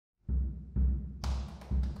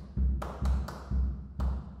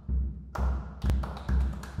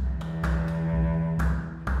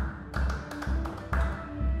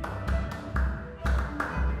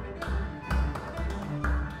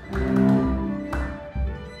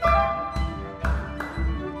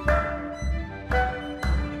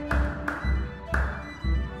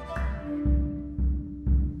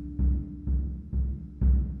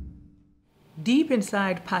Deep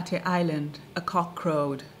inside Pate Island, a cock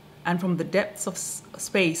crowed, and from the depths of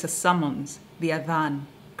space a summons, the adhan,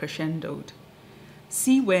 crescendoed.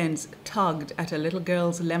 Sea winds tugged at a little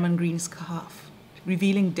girl's lemon green scarf,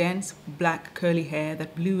 revealing dense, black, curly hair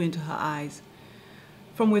that blew into her eyes.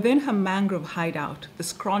 From within her mangrove hideout, the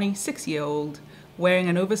scrawny 6-year-old, wearing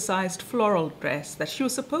an oversized floral dress that she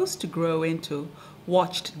was supposed to grow into,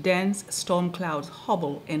 watched dense storm clouds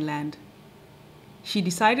hobble inland. She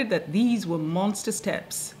decided that these were monster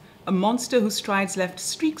steps, a monster whose strides left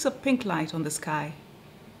streaks of pink light on the sky.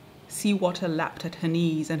 Seawater lapped at her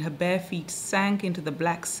knees and her bare feet sank into the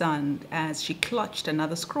black sun as she clutched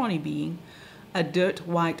another scrawny being, a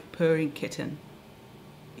dirt-white purring kitten.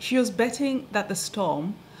 She was betting that the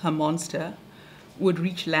storm, her monster, would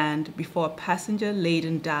reach land before a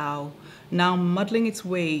passenger-laden dhow, now muddling its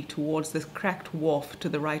way towards the cracked wharf to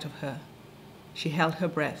the right of her. She held her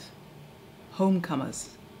breath.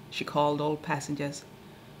 Homecomers, she called all passengers.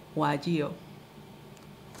 Wajio.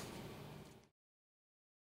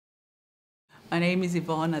 My name is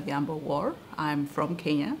Yvonne Adhiambo OWUOR. I'm from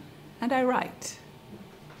Kenya, and I write.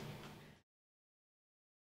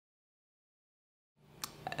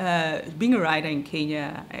 Being a writer in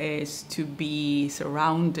Kenya is to be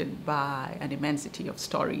surrounded by an immensity of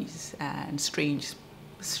stories and strange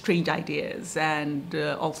ideas and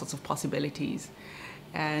all sorts of possibilities,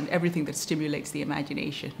 and everything that stimulates the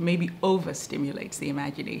imagination, maybe overstimulates the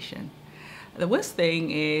imagination. The worst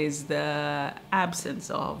thing is the absence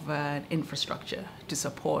of infrastructure to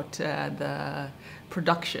support the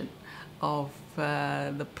production of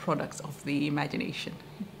the products of the imagination.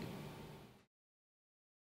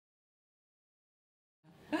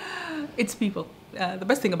 It's people. The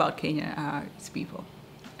best thing about Kenya are its people.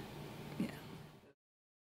 Yeah.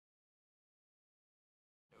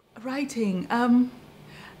 Writing.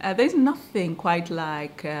 There's nothing quite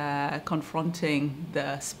like confronting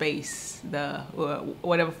the space,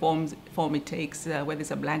 whatever form it takes, whether it's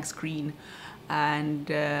a blank screen, and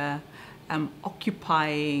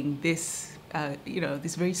occupying this,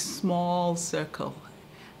 this very small circle,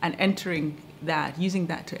 and entering that, using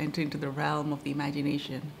that to enter into the realm of the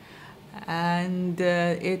imagination. And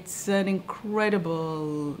it's an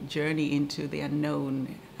incredible journey into the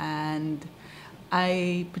unknown, and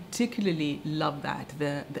I particularly love that,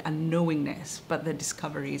 the unknowingness, but the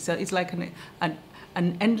discovery. So it's like an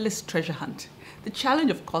endless treasure hunt. The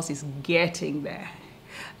challenge, of course, is getting there,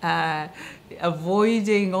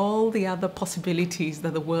 avoiding all the other possibilities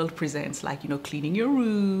that the world presents, like, cleaning your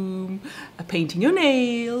room, painting your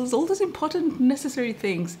nails, all those important, necessary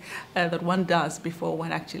things that one does before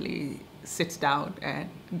one actually sits down and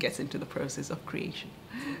gets into the process of creation.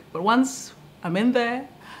 But once I'm in there,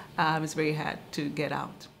 it's very hard to get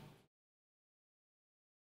out.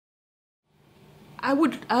 I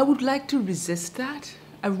would like to resist that.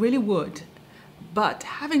 I really would. But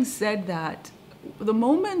having said that, the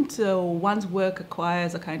moment one's work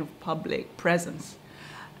acquires a kind of public presence,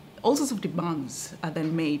 all sorts of demands are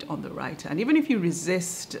then made on the writer. And even if you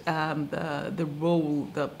resist the role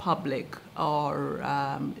the public or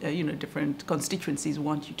different constituencies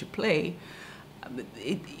want you to play,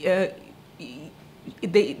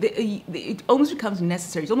 it almost becomes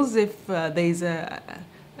necessary. It's almost as if there's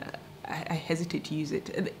I hesitate to use it.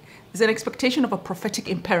 There's an expectation of a prophetic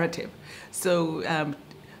imperative. So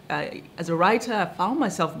as a writer, I found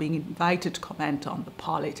myself being invited to comment on the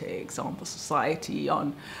politics, on the society,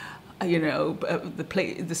 on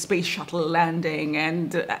the space shuttle landing,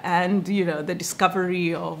 and the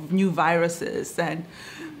discovery of new viruses, and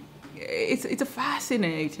it's a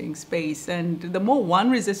fascinating space. And the more one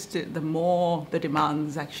resists it, the more the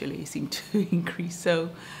demands actually seem to increase. So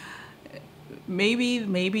maybe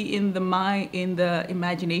in the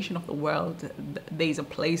imagination of the world, there's a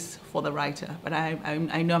place for the writer. But I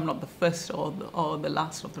know I'm not the first or the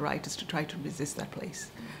last of the writers to try to resist that place.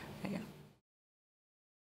 Yeah.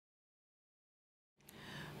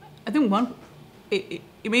 I think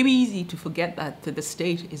it may be easy to forget that the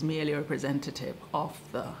state is merely representative of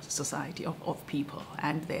the society, of people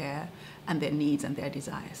and their needs and their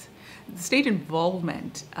desires. The state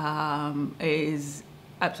involvement is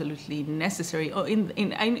absolutely necessary in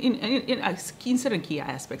certain key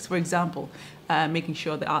aspects. For example, making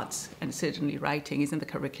sure the arts and certainly writing is in the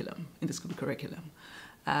curriculum, in the school curriculum.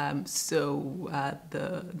 So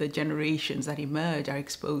the generations that emerge are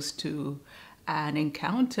exposed to and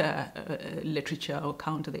encounter literature or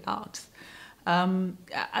counter the arts.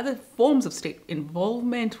 Other forms of state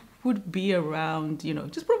involvement would be around,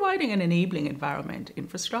 just providing an enabling environment,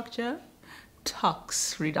 infrastructure,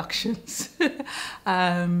 tax reductions,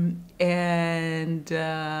 and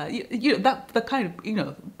that the kind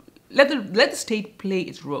of let the state play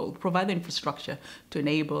its role, provide the infrastructure to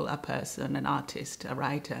enable a person, an artist, a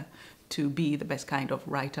writer, to be the best kind of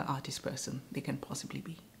writer, artist person they can possibly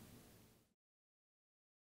be.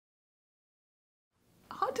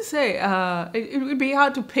 Hard to say. It would be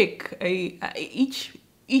hard to pick.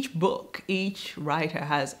 Each book, each writer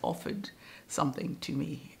has offered something to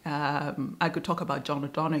me. I could talk about John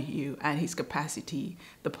O'Donoghue and his capacity,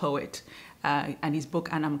 the poet, and his book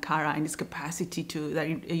Anamkara, and his capacity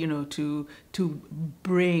to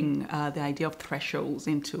bring the idea of thresholds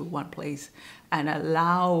into one place and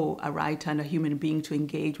allow a writer and a human being to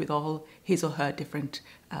engage with all his or her different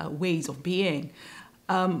ways of being.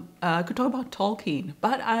 I could talk about Tolkien,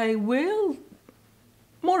 but I will.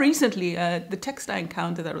 More recently, the text I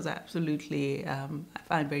encountered that was absolutely, I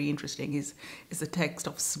find very interesting is the text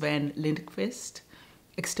of Sven Lindqvist,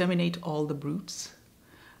 Exterminate All the Brutes.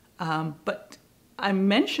 But I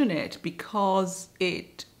mention it because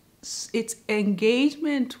its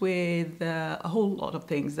engagement with a whole lot of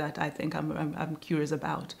things that I think I'm curious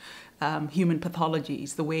about. Human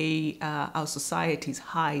pathologies, the way our societies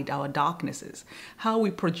hide our darknesses, how we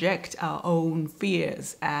project our own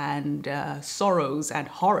fears and sorrows and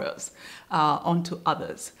horrors onto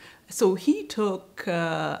others. So he took,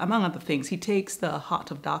 among other things, he takes the Heart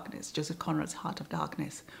of Darkness, Joseph Conrad's Heart of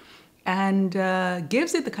Darkness, and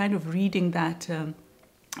gives it the kind of reading that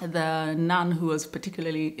the nun who was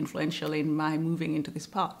particularly influential in my moving into this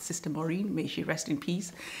part, Sister Maureen, may she rest in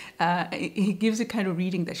peace, he gives a kind of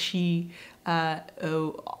reading that she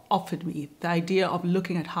offered me, the idea of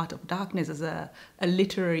looking at Heart of Darkness as a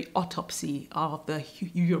literary autopsy of the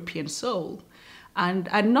European soul. And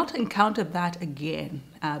I'd not encountered that again.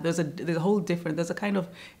 There's a whole different, there's a kind of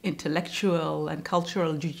intellectual and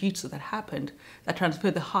cultural jiu-jitsu that happened that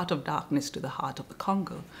transferred the Heart of Darkness to the heart of the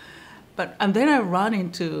Congo. And then I run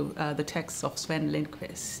into the texts of Sven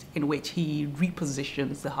Lindqvist, in which he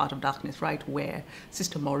repositions the Heart of Darkness right where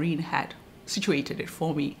Sister Maureen had situated it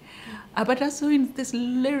for me. But also in this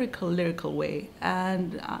lyrical way.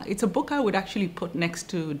 And it's a book I would actually put next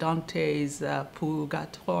to Dante's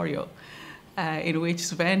Purgatorio, in which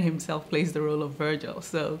Sven himself plays the role of Virgil.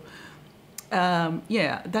 So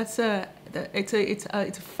yeah, it's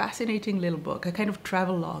a fascinating little book, a kind of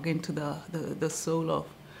travelogue into the soul of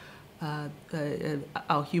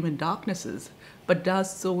our human darknesses, but does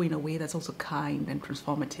so in a way that's also kind and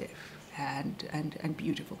transformative and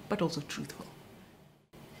beautiful, but also truthful.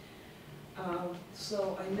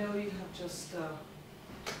 So I know you have just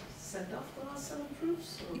sent off the last set of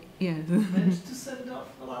proofs, or Yes. managed to send off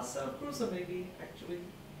the last set of proofs, or maybe actually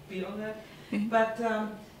beyond that. But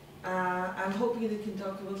I'm hoping that you can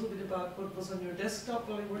talk a little bit about what was on your desktop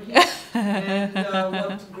while you were here, and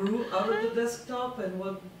what grew out of the desktop, and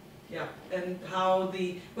and how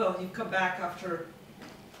you've come back after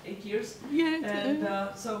 8 years. Yes. And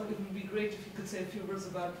so it would be great if you could say a few words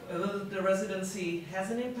about the residency had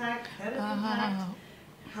an impact,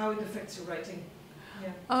 how it affects your writing.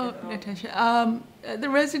 Yeah. Oh, Natasha, the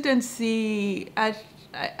residency,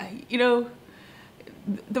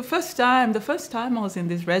 the first time I was in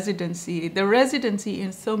this residency, the residency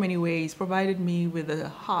in so many ways provided me with a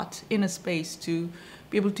heart, inner space to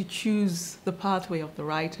be able to choose the pathway of the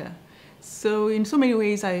writer. So in so many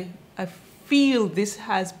ways, I feel this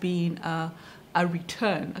has been a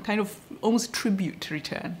return, a kind of almost tribute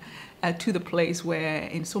return to the place where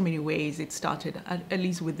in so many ways it started, at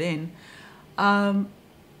least within. And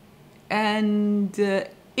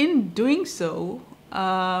in doing so,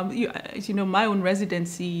 as you know, my own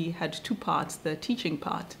residency had two parts, the teaching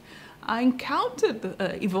part. I encountered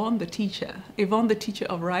Yvonne the teacher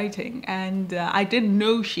of writing, and I didn't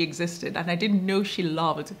know she existed, and I didn't know she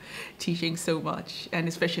loved teaching so much, and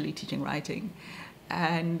especially teaching writing.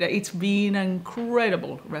 And it's been an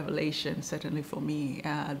incredible revelation, certainly for me,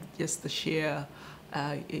 just the sheer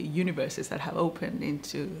universes that have opened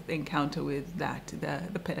into the encounter with that,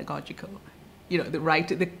 the pedagogical, the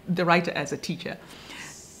writer as a teacher.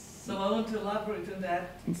 So I want to elaborate on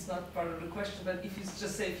that. It's not part of the question, but if you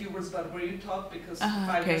just say a few words about where you taught, because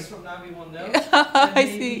 5 years from now we won't know. And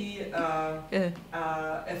maybe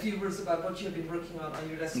a few words about what you have been working on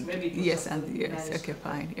your lesson. Maybe yes, okay,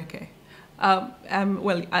 fine, okay.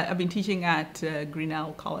 Well, I've been teaching at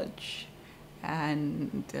Grinnell College,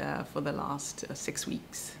 and for the last 6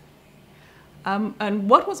 weeks. And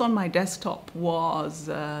what was on my desktop was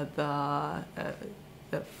the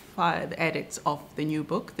edits of the new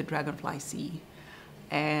book, The Dragonfly Sea,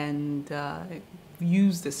 and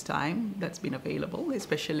used this time that's been available,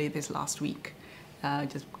 especially this last week,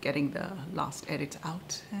 just getting the last edits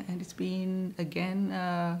out, and it's been again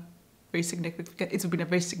very significant. It's been a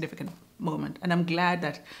very significant moment. And I'm glad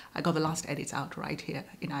that I got the last edits out right here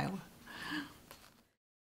in Iowa.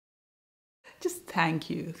 Just thank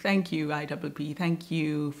you. Thank you, IWP. Thank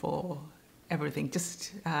you for everything.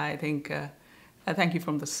 Just, I think, thank you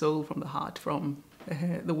from the soul, from the heart, from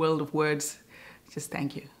the world of words. Just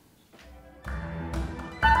thank you.